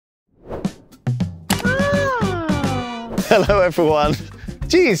Hello, everyone.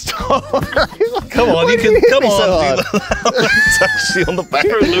 Jeez, Tom. Come on, you can come on. It's actually on the back.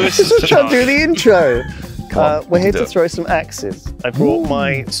 Lewis is just trying to do the intro. We're here to throw some axes. I brought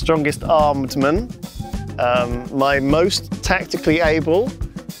my strongest armed man, my most tactically able,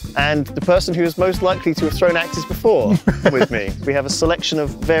 and the person who is most likely to have thrown axes before with me. We have a selection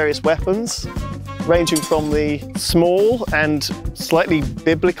of various weapons, ranging from the small and slightly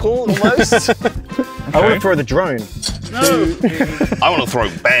biblical almost. I want to throw the drone. No! I want to throw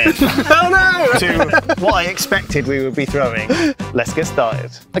Ben. Oh no! To what I expected we would be throwing. Let's get started.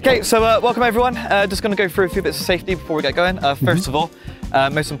 Okay, so welcome everyone. Just going to go through a few bits of safety before we get going. First of all,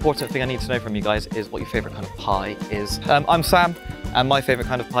 most important thing I need to know from you guys is what your favourite kind of pie is. I'm Sam, and my favourite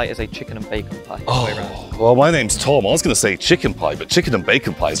kind of pie is a chicken and bacon pie. Well, my name's Tom. I was going to say chicken pie, but chicken and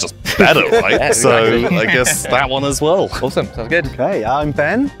bacon pie is just better, right? Yeah, so exactly. I guess that one as well. Awesome, sounds good. Okay, I'm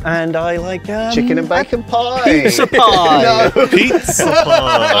Ben, and I like Chicken and bacon pie. pizza pie. No. Pizza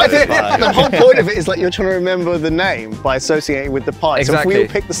pie. The whole point of it is like you're trying to remember the name by associating with the pie. Exactly. So if we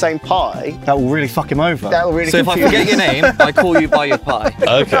all pick the same pie, That will really fuck him over. that will really So if I confuse forget your name, I call you by your pie.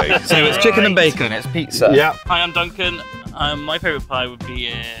 Okay. So it's chicken and bacon, it's pizza. Yeah. Hi, I'm Duncan. My favourite pie would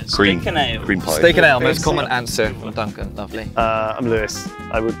be Green. steak and ale. Green pie. Steak and ale, most common answer from Duncan, lovely. I'm Lewis.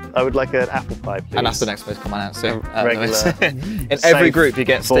 I would like an apple pie, please. And that's the next most common answer. Regular. Lewis. In every Safe, group you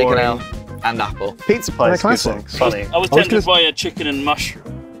get steak and ale boring. and apple. Pizza pie is a good thing. classics. Funny. I was tempted by a chicken and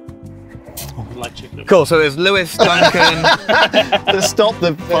mushroom. I like chicken. Cool, so there's Lewis, Duncan. To stop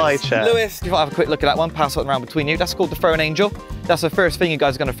the pie chat. Lewis, if you want to have a quick look at that one, pass it around between you. That's called the throw an angel. That's the first thing you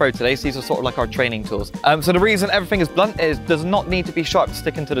guys are going to throw today, so these are sort of like our training tools. So the reason everything is blunt is it does not need to be sharp to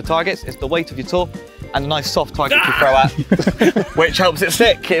stick into the targets. It's the weight of your tool and a nice soft target you throw at, which helps it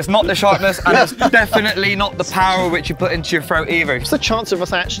stick. It's not the sharpness, and it's definitely not the power which you put into your throw either. What's the chance of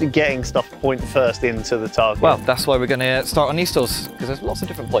us actually getting stuff point first into the target? Well, that's why we're going to start on these tools, because there's lots of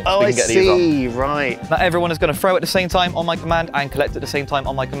different points oh, we I can get these on. see. Right. Not everyone is going to throw at the same time on my command and collect at the same time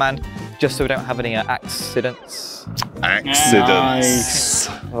on my command, just so we don't have any accidents. Accidents.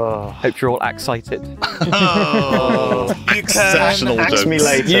 Oh. Hope you're all excited. Oh. Exceptional Ask jokes. me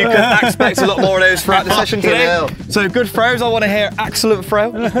later. You can expect a lot more of those throughout the session Fucking today. hell. So good throws, I want to hear excellent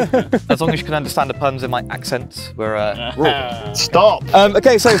throw. As long as you can understand the puns in my accent, we're... Stop.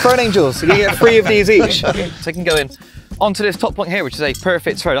 Okay, so thrown angels, you can get 3 of these each. So you can go in onto this top point here, which is a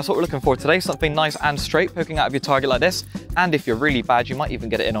perfect throw. That's what we're looking for today, something nice and straight, poking out of your target like this. And if you're really bad, you might even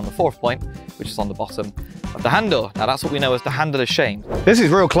get it in on the 4th point, which is on the bottom of the handle. Now that's what we know as the handle of shame. This is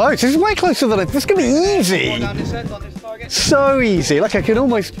real close. This is way closer than this is going to be easy. Down this end on this target. So easy. Like I can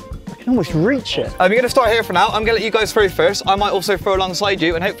almost reach it. You're going to start here for now. I'm going to let you guys throw first. I might also throw alongside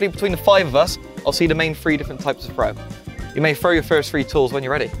you, and hopefully between the 5 of us, I'll see the main 3 different types of throw. You may throw your first 3 tools when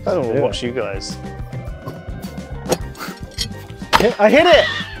you're ready. I don't want to watch you guys. I hit it.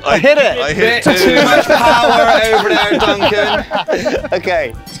 I hit it Bit too. too much power over there, Duncan.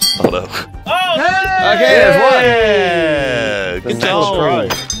 Okay. Oh no. Okay, Yeah. Good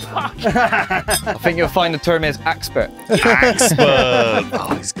job. I think you'll find the term is expert. Expert.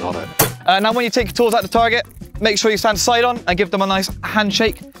 Oh, he's got it. Now when you take your tools out the target, make sure you stand side on and give them a nice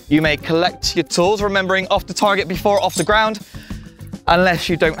handshake. You may collect your tools, remembering off the target before off the ground, unless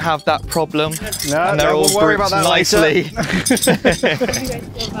you don't have that problem. And they're all we'll worry grouped about that nicely. How do you guys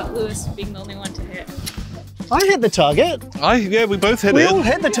feel about Lewis being the only one to hit? I hit the target. Yeah, we both hit We it. all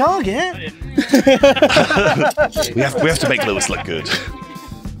hit the target. We have to make Lewis look good.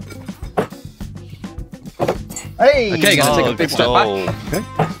 Hey. Okay, gonna take a big step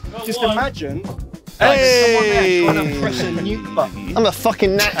back. Just imagine. Hey. Someone there trying to press a mute button. I'm a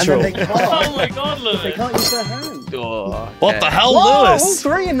fucking And natural. then they can't. Oh my god, They Lewis! can't use their hand. What the hell, Whoa, all Lewis?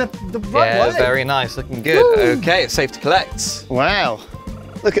 3 in the right Yeah, way. very nice, looking good. Okay, it's safe to collect. Wow.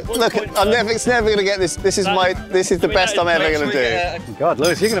 Look at. It's never gonna get this. This is the best I'm ever gonna do. God,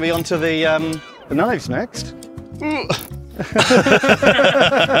 Lewis, you're going to be onto the knives next.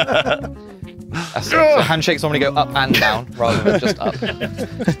 That's it. So handshakes normally go up and down rather than just up.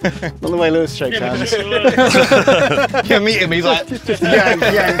 Not the way Lewis shakes hands. You meet him, he's like, Yank,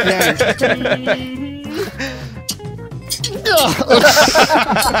 yank, yank.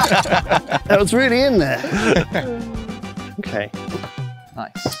 That was really in there. Okay.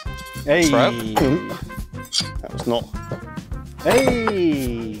 nice. Hey. That was not.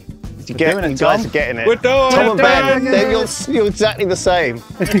 Hey. You guys are getting it. We're doing Tom and it. Ben, you're exactly the same.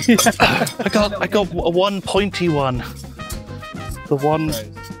 I got a one pointy one. The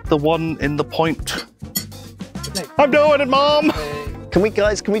one in the point. I'm doing it, Mom. Can we do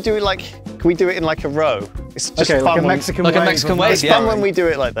it like? Can we do it in like a row? It's just Okay, fun like a when- Mexican Like a wave Mexican of- wave, It's yeah. fun when we do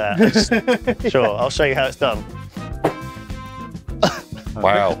it like that. Sure, I'll show you how it's done.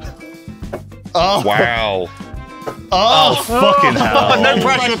 Wow. Oh. Wow. Oh, fucking hell. No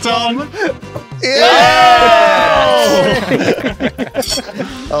pressure, Tom.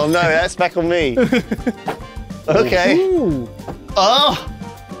 Oh no, that's back on me. Okay. Ooh. Oh.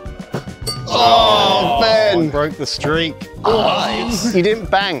 Oh, Ben. Broke the streak. You didn't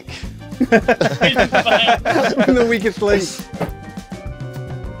bank. The weakest link.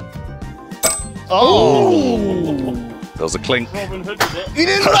 Oh. There was a clink. Robin Hood did it. You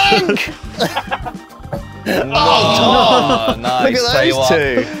didn't bank. Oh, nice. Look at Tell you those what,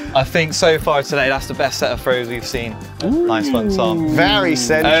 two. I think so far today, that's the best set of throws we've seen. Nice one, Tom. Very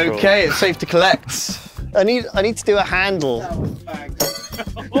central. Okay, it's safe to collect. I need to do a handle.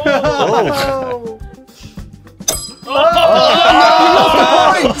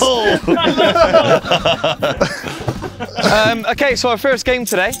 Okay, so our first game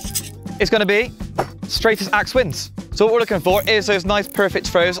today is going to be straightest axe wins. So what we're looking for is those nice perfect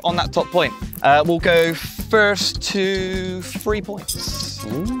throws on that top point. We'll go first to 3 points.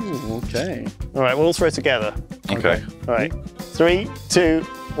 Ooh, okay. All right, we'll all throw together. Okay. All right, 3, 2,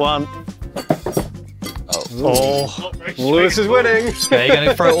 1. Oh. Lewis is winning. Okay, you're going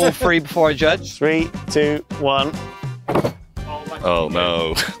to throw all 3 before I judge. 3, 2, 1. Oh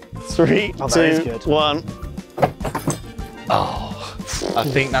no. 3, Oh, that is 2, good. 1. Oh, I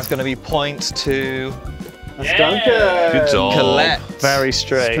think that's going to be points to That's Duncan. Good job. collect. Very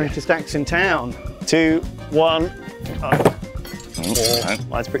straight. Straightest axe in town. 2, 1. Okay.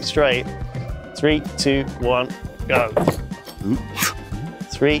 Mine's pretty straight. 3, 2, 1. Go.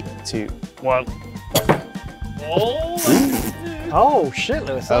 3, 2, 1. Oh shit,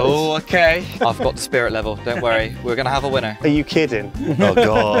 Lewis. that Oh, okay. I've got the spirit level. Don't worry. We're going to have a winner. Are you kidding? Oh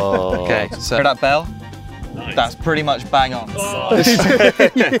god. Okay, so hear that bell? That's pretty much bang on.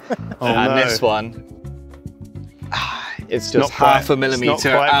 And no. this one, it's Not just half quite- a millimeter it's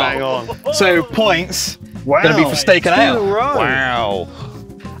not quite out. bang on. So points Wow. going to be for staking is. In a out. row. Wow.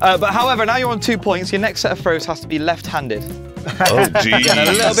 But however, now you're on 2 points. Your next set of throws has to be left-handed. Oh geez. Getting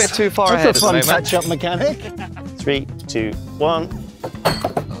a little bit too far ahead That's a at the fun moment. catch-up mechanic. 3, 2, 1.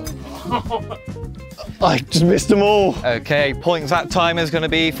 I just missed them all. Okay, points that time is going to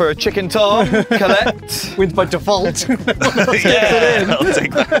be for Chicken Tom. Collect. Wins by default. Yeah, I'll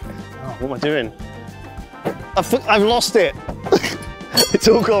take that. What am I doing? I've lost it. It's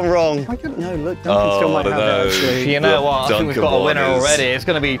all gone wrong. I don't know, look, Duncan still might have no. it actually. You know what? I think we've got a winner already. It's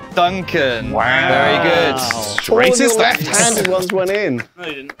going to be Duncan. Wow. Very good. All your Straightest axe. left-handed ones went in. No,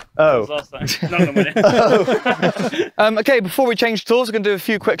 you didn't. Oh. That was last time. None of them went in. Okay, before we change tools, we're going to do a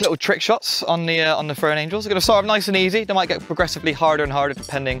few quick little trick shots on the Throwing Angels. We're going to start off nice and easy. They might get progressively harder and harder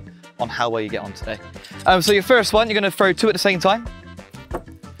depending on how well you get on today. So your first one, you're going to throw 2 at the same time.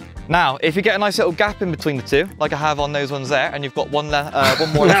 Now, if you get a nice little gap in between the 2, like I have on those ones there, and you've got one more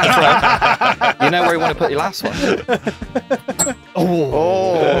left to throw, you know where you want to put your last one.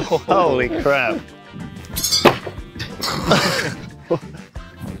 Oh, holy crap.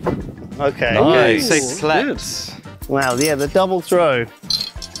 Okay. Nice. Safe to collect. Wow, yeah, the double throw.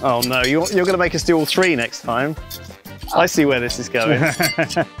 Oh no, you're going to make us do all 3 next time. I see where this is going.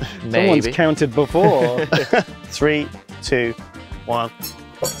 Someone's Maybe. counted before. 3, 2, 1.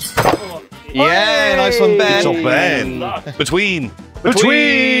 Yeah, nice one, Ben. Good job, Ben. Between.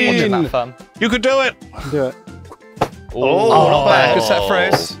 Watching that fun. You could do it. Do it. Oh, not bad. Good set of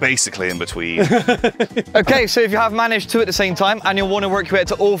throws. Basically in between. Okay, so if you have managed 2 at the same time and you'll want to work your way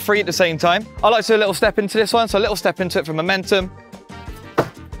to all 3 at the same time, I like to do a little step into this one. So a little step into it for momentum.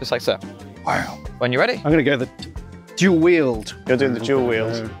 Just like so. Wow. When you're ready. I'm gonna go the dual wield. You're doing the dual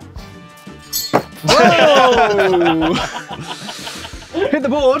wheels. Whoa! Hit the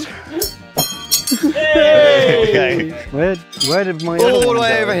board. Okay. Where did my other All the one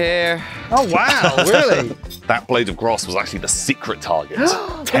way go? over here. Oh wow, really? That blade of grass was actually the secret target.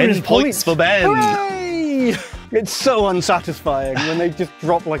 10 10 points for Ben. Hooray! It's so unsatisfying when they just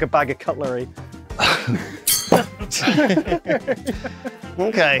drop like a bag of cutlery.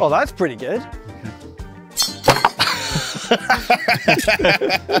 Okay. Oh, that's pretty good.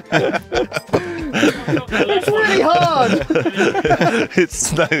 It's really hard.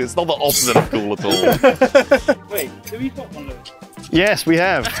 it's not the opposite of cool at all. Wait, do we got one of those? Yes, we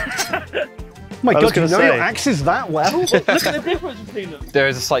have. Oh my I was god, you know gonna your say. axes that well? Look at the difference between them. There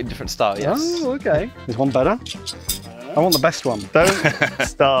is a slightly different style, yes. Oh, okay. Is one better? I want the best one. Don't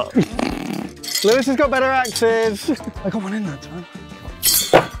start. Lewis has got better axes. I got one in that time.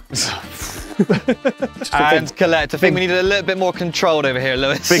 And Colette. I think we need a little bit more controlled over here,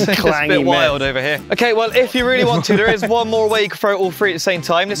 Lewis. Big It's a clangy bit mess. wild over here. Okay, well, if you really want to, there is one more way you can throw all three at the same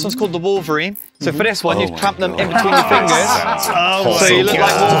time. This one's called the Wolverine. So for this one, you clamp them in between your fingers. So you look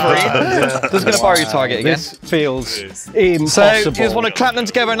like Wolverine. Just going to borrow your target again. This feels impossible. So you just want to clamp them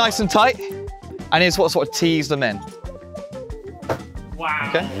together nice and tight. And here's what sort of tease them in. Wow.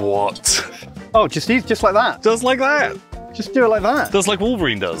 Okay. What? Oh, just like that. Just like that. Just do it like that. Just like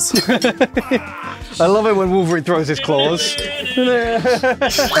Wolverine does. I love it when Wolverine throws his claws. So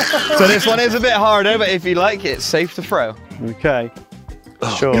this one is a bit harder, but if you like, it's safe to throw. Okay.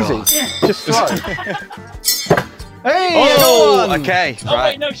 Sure. Easy. Just throw. Hey! Oh, okay. Oh,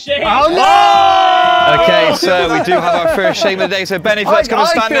 Right. wait, no shame. Oh no! Okay, so we do have our first shame of the day. So Ben, if you let's come and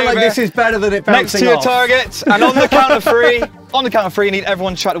stand I feel over like this is better than it next bouncing to your off. target, and on the count of three, you need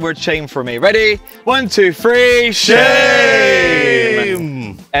everyone to shout the word shame for me. Ready? 1, 2, 3.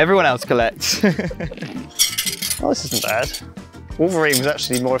 Shame! Everyone else collect. Oh, this isn't bad. Wolverine was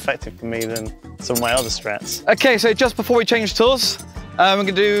actually more effective for me than some of my other strats. Okay, so just before we change tools, we're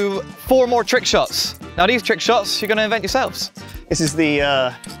gonna do 4 more trick shots. Now these trick shots, you're gonna invent yourselves. This is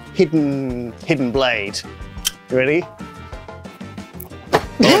the hidden blade. You ready?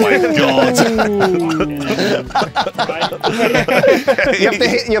 Oh my god. You have to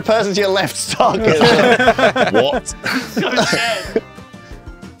hit your person to your left target. What?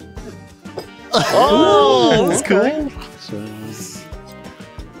 Oh, That's cool.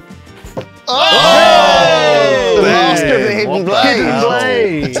 Oh! The master of the hidden What the blade. hell?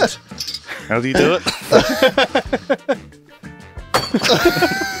 Blade. How do you do it?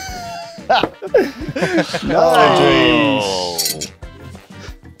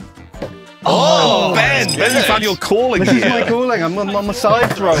 Oh, Ben! Ben, you found your calling This is my here. calling. I'm a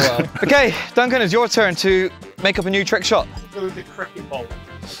side thrower. Okay, Duncan, it's your turn to make up a new trick shot. Go with the cricket ball.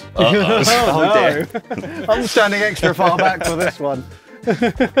 Oh no! I'm standing extra far back for this one.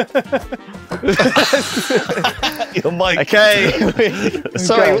 Your mic. Okay,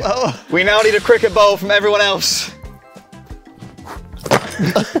 Sorry. Okay. Oh. we now need a cricket bowl from everyone else.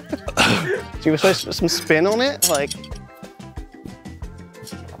 So you were supposed to put some spin on it? Like.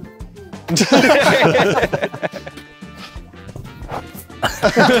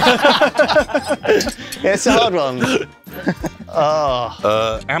 Yeah, it's a hard one.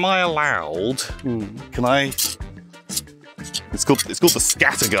 Oh. Am I allowed? Can I? It's called the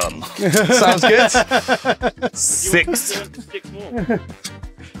scattergun. Sounds good. 6. Six more.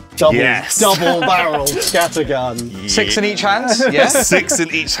 Yes. Double-barreled scattergun. 6 in each hand. Yeah. 6 in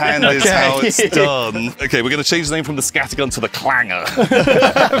each hand is Okay. how it's done. Okay, we're going to change the name from the scattergun to the clanger.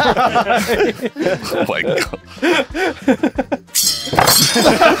 Oh my god.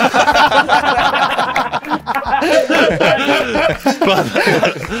 But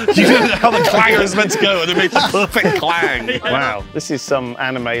you didn't know how the clanger is meant to go, and it made the perfect clang. Wow. This is some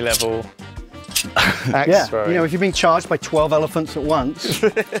anime level axe Yeah, throwing. you know, if you're being charged by 12 elephants at once, I'm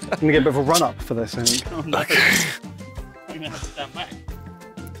gonna get a bit of a run up for this, I think. You're gonna have to stand back.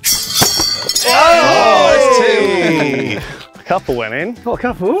 Oh, that's 2. A couple went in. Got a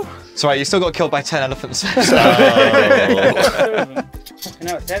couple. It's right, you still got killed by 10 elephants. Fucking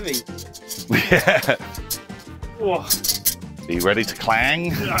hell, it's heavy. Yeah. Whoa, Are you ready to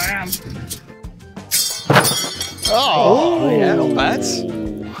clang? I am. Oh. Yeah, not bad.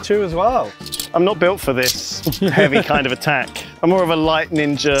 2 as well. I'm not built for this heavy kind of attack. I'm more of a light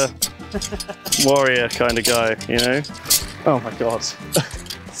ninja warrior kind of guy, you know? Oh my god.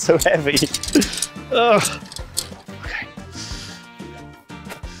 So heavy. Ugh. Okay.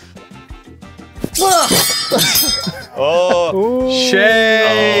 Oh,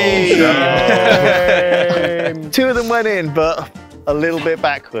 shame. 2 of them went in, but a little bit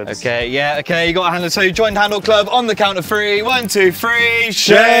backwards. Okay, yeah, okay, you got a handle. So you joined Handle Club on the count of 3. 1, 2, 3.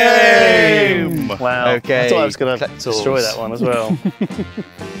 Shame! Wow. Okay, I thought I was going to collect tools. destroy that one as well.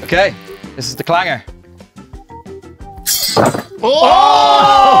 Okay, this is the clanger. Oh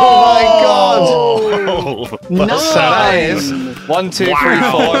my god! Nice. That is 1, 2, 3,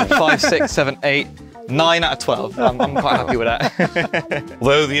 4, 5, 6, 7, 8, 9 out of 12. I'm quite happy with that.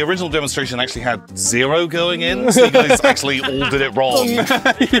 Although the original demonstration actually had 0 going in, so you guys actually all did it wrong.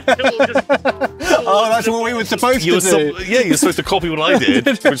 Oh, that's what we were supposed to do. Yeah, you're supposed to copy what I did,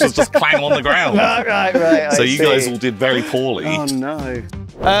 which was just clang on the ground. Right. So you guys all did very poorly. Oh no.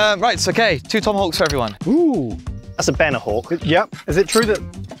 Right, so okay, 2 Tomahawks for everyone. Ooh. That's a Benahawk. Yep. Is it true that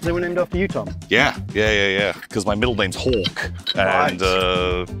they were named after you, Tom? Yeah. Because my middle name's Hawk, and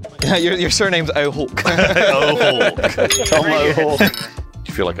Yeah, your surname's O'Hawk. oh, Hawk. Tom O'Hawk.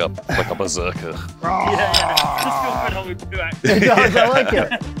 you feel like a berserker. Yeah. Just feel good how we do It does, I like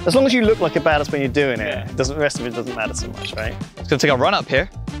it. As long as you look like a badass when you're doing it, the rest of it doesn't matter so much, right? It's gonna take a run up here.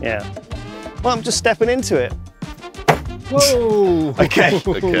 Yeah. Well, I'm just stepping into it. Whoa! Okay.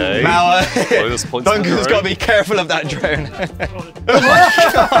 Okay. Now, Bonus points for Duncan's the got to drone. be careful of that drone.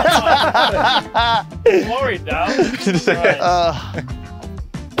 I'm worried now. Right.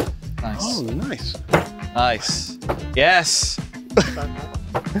 Nice. Oh, nice. Nice. Yes.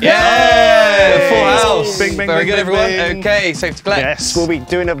 Yeah! Full house. Bing, bing, Very bing, good, bing, everyone. bing. Okay, safe to collect. Yes, we'll be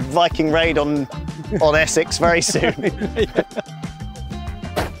doing a Viking raid on Essex very soon.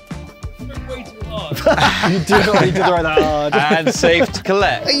 Way too hard. You do not need to throw that hard. And safe to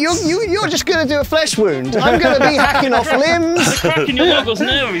collect. You're just going to do a flesh wound. I'm going to be hacking off limbs. Cracking your goggles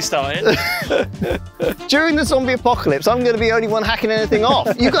now when we started. During the zombie apocalypse, I'm going to be the only one hacking anything off.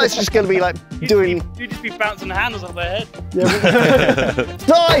 You guys are just going to be like doing... You'd just be bouncing the handles off their head.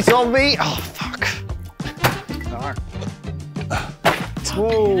 Die, zombie! Oh, fuck.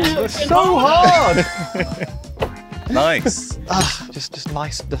 Whoa, that's so hard. Nice. Just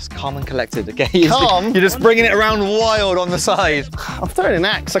nice, just calm and collected. Okay, you're Calm? You're just bringing it around wild on the side. I'm throwing an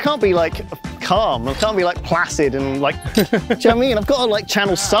axe. I can't be like calm. I can't be like placid and like... Do you know what I mean? I've got to like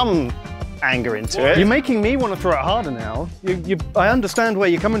channel some anger into it. You're making me want to throw it harder now. I understand where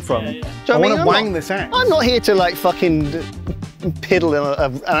you're coming from. Yeah, yeah. Do you know I what want to I'm wang not- this axe. I'm not here to like fucking piddle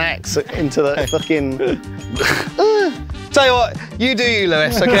an axe into the fucking... Tell you what, you do you,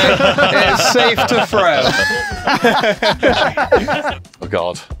 Lewis, okay? It's safe to throw. Oh,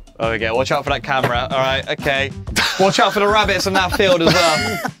 God. Okay, watch out for that camera. All right, okay. Watch out for the rabbits in that field as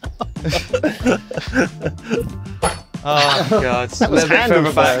well. Oh, God. A little bit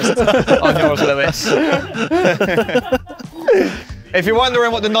handled further back on yours, Lewis. If you're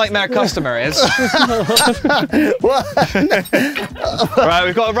wondering what the nightmare customer is. What? Right,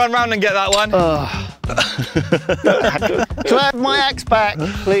 we've got to run round and get that one. Can I have my axe back,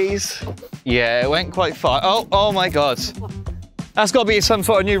 please? Yeah, it went quite far. Oh my God. That's got to be some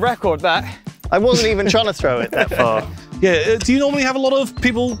sort of new record, that. I wasn't even trying to throw it that far. Yeah, do you normally have a lot of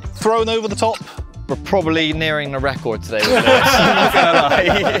people thrown over the top? We're probably nearing the record today. I'm not gonna lie.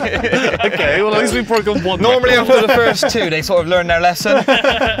 Okay, well, at least we've broken one. Normally record. after the first two, they sort of learn their lesson.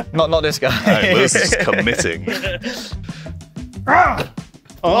 Not this guy. Right, Lewis is committing.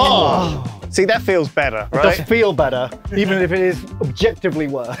 Oh. See, that feels better, It does right? feel better, even if it is objectively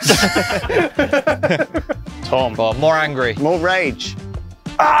worse. Tom. Well, more angry. More rage.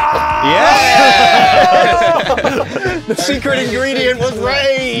 Yeah! The secret ingredient was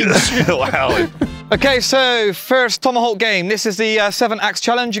rage. Wow. Okay, so first Tomahawk game. This is the 7 axe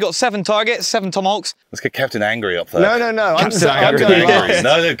challenge. You got 7 targets, 7 tomahawks. Let's get Captain Angry up there. No. I'm Captain Angry. going last.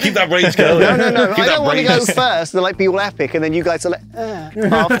 No, keep that rage going. No. Keep I that don't want to rage. go first and like be all epic, and then you guys are like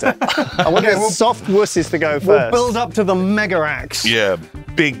after. I want the soft wusses to go 1st We'll build up to the mega axe. Yeah,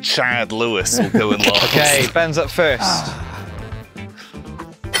 big Chad Lewis will go in last. Okay, Ben's up first.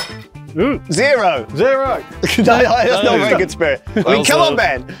 0. Zero. That's not a very good spirit. I mean, come on,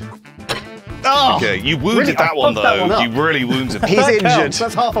 Ben. Oh, Okay, you wounded Really? that I one fucked that though. one up. You really wounded. he's That injured. counts.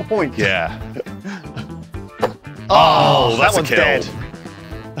 That's half a point. Yeah. Oh, that's that a one's kill. dead.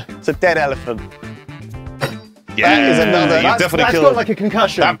 It's a dead elephant. Yeah. is another- You that's- definitely That's killed got him. like a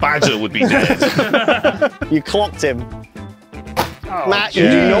concussion. That badger would be dead. You clocked him. Oh, Matt,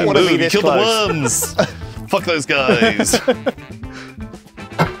 you do not want to Boom, be you this killed close. the worms. Fuck those guys.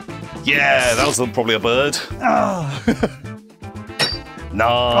 Yeah, that was probably a bird. Nice.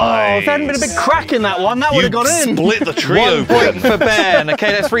 Oh, if there hadn't been a big crack in that one, that would have gone in. Split the tree 1 open. point for Ben.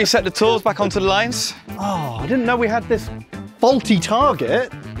 Okay, let's reset the tools back onto the lines. Oh, I didn't know we had this faulty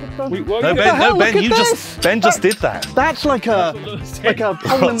target. No, Ben, hell? Look at you this. Ben just did that. That's like a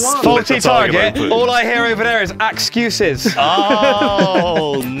hole in one. Faulty the target target. open. All I hear over there is excuses.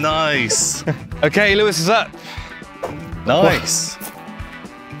 Oh, nice. Okay, Lewis is up. Nice.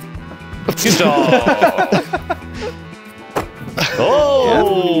 Good job.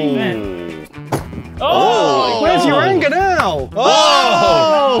 Oh. Oh! Where's your anger now?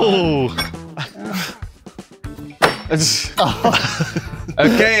 Oh.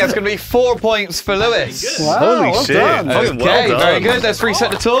 Okay, that's going to be 4 points for Lewis. Wow, Holy well shit. done. Fucking Okay, well done. very good. Let's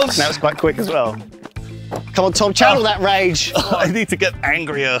reset the tools. That was quite quick as well. Come on, Tom, channel that rage. I need to get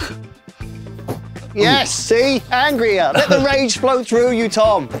angrier. Yes, see? Angrier. Let the rage flow through you,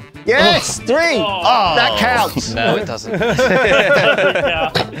 Tom. Yes, 3. Oh. That counts. No, it doesn't.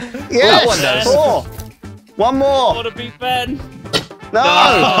 Yeah. Yes, one does. 4. One more. Want to beat Ben? No.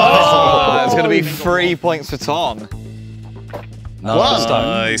 Oh, it's going to be 3 points for Tom.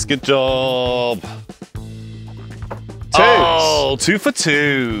 Nice. Good job. Oh, 2 for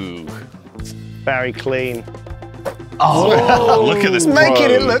 2. Very clean. Oh, look at this. Making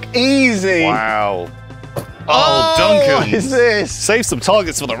pro. it look easy. Wow. Oh, Duncan. What is this? Save some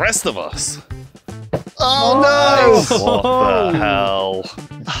targets for the rest of us. Oh What the hell? no!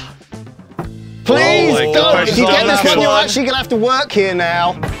 Please, Oh my don't. gosh, If you get this Duncan. one, you're actually going to have to work here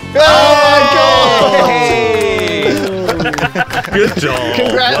now. Good job.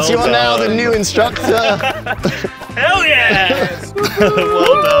 Congrats, Well you're now the done. new instructor. Hell yeah!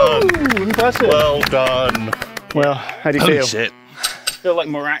 Well done. Impressive. Well done. Well, how do you Holy feel? shit. I feel like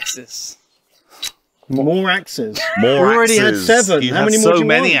Moraxis. More axes. More We already had axes. 7. You How have many more so do you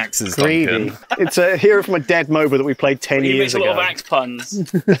many want? axes, Greedy. Duncan. It's a hero from a dead MOBA that we played 10 You years make a ago. lot of axe puns.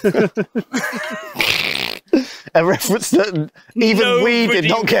 A reference that even we did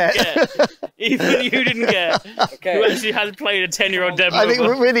not get. Even you didn't get. Okay. Who actually has played a 10-year-old dead I think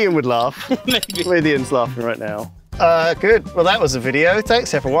MOBA. Ridian would laugh. Maybe. Ridian's laughing right now. Good. Well, that was the video.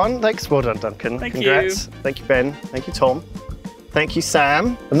 Thanks, everyone. Thanks. Well done, Duncan. Thank Congrats. Thank you, Ben. Thank you, Tom. Thank you,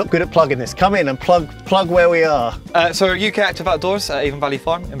 Sam. I'm not good at plugging this. Come in and plug where we are. So we're UK Active Outdoors at Avon Valley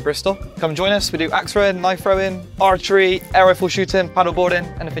Farm in Bristol. Come join us. We do axe throwing, knife throwing, archery, air rifle shooting, paddle boarding,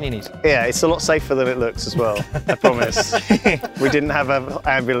 anything you need. Yeah, it's a lot safer than it looks as well. I promise. We didn't have an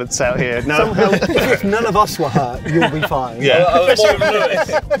ambulance out here. No. Somehow, if none of us were hurt, you'll be fine.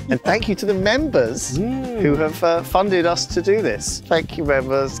 And thank you to the members who have funded us to do this. Thank you,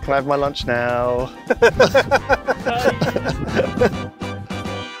 members. Can I have my lunch now?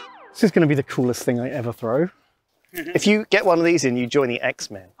 This is going to be the coolest thing I ever throw. If you get one of these in, you join the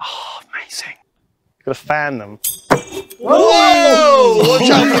X-Men. Oh, amazing. You've got to fan them. Whoa! Watch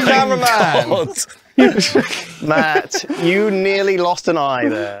out, cameraman! Matt, you nearly lost an eye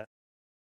there.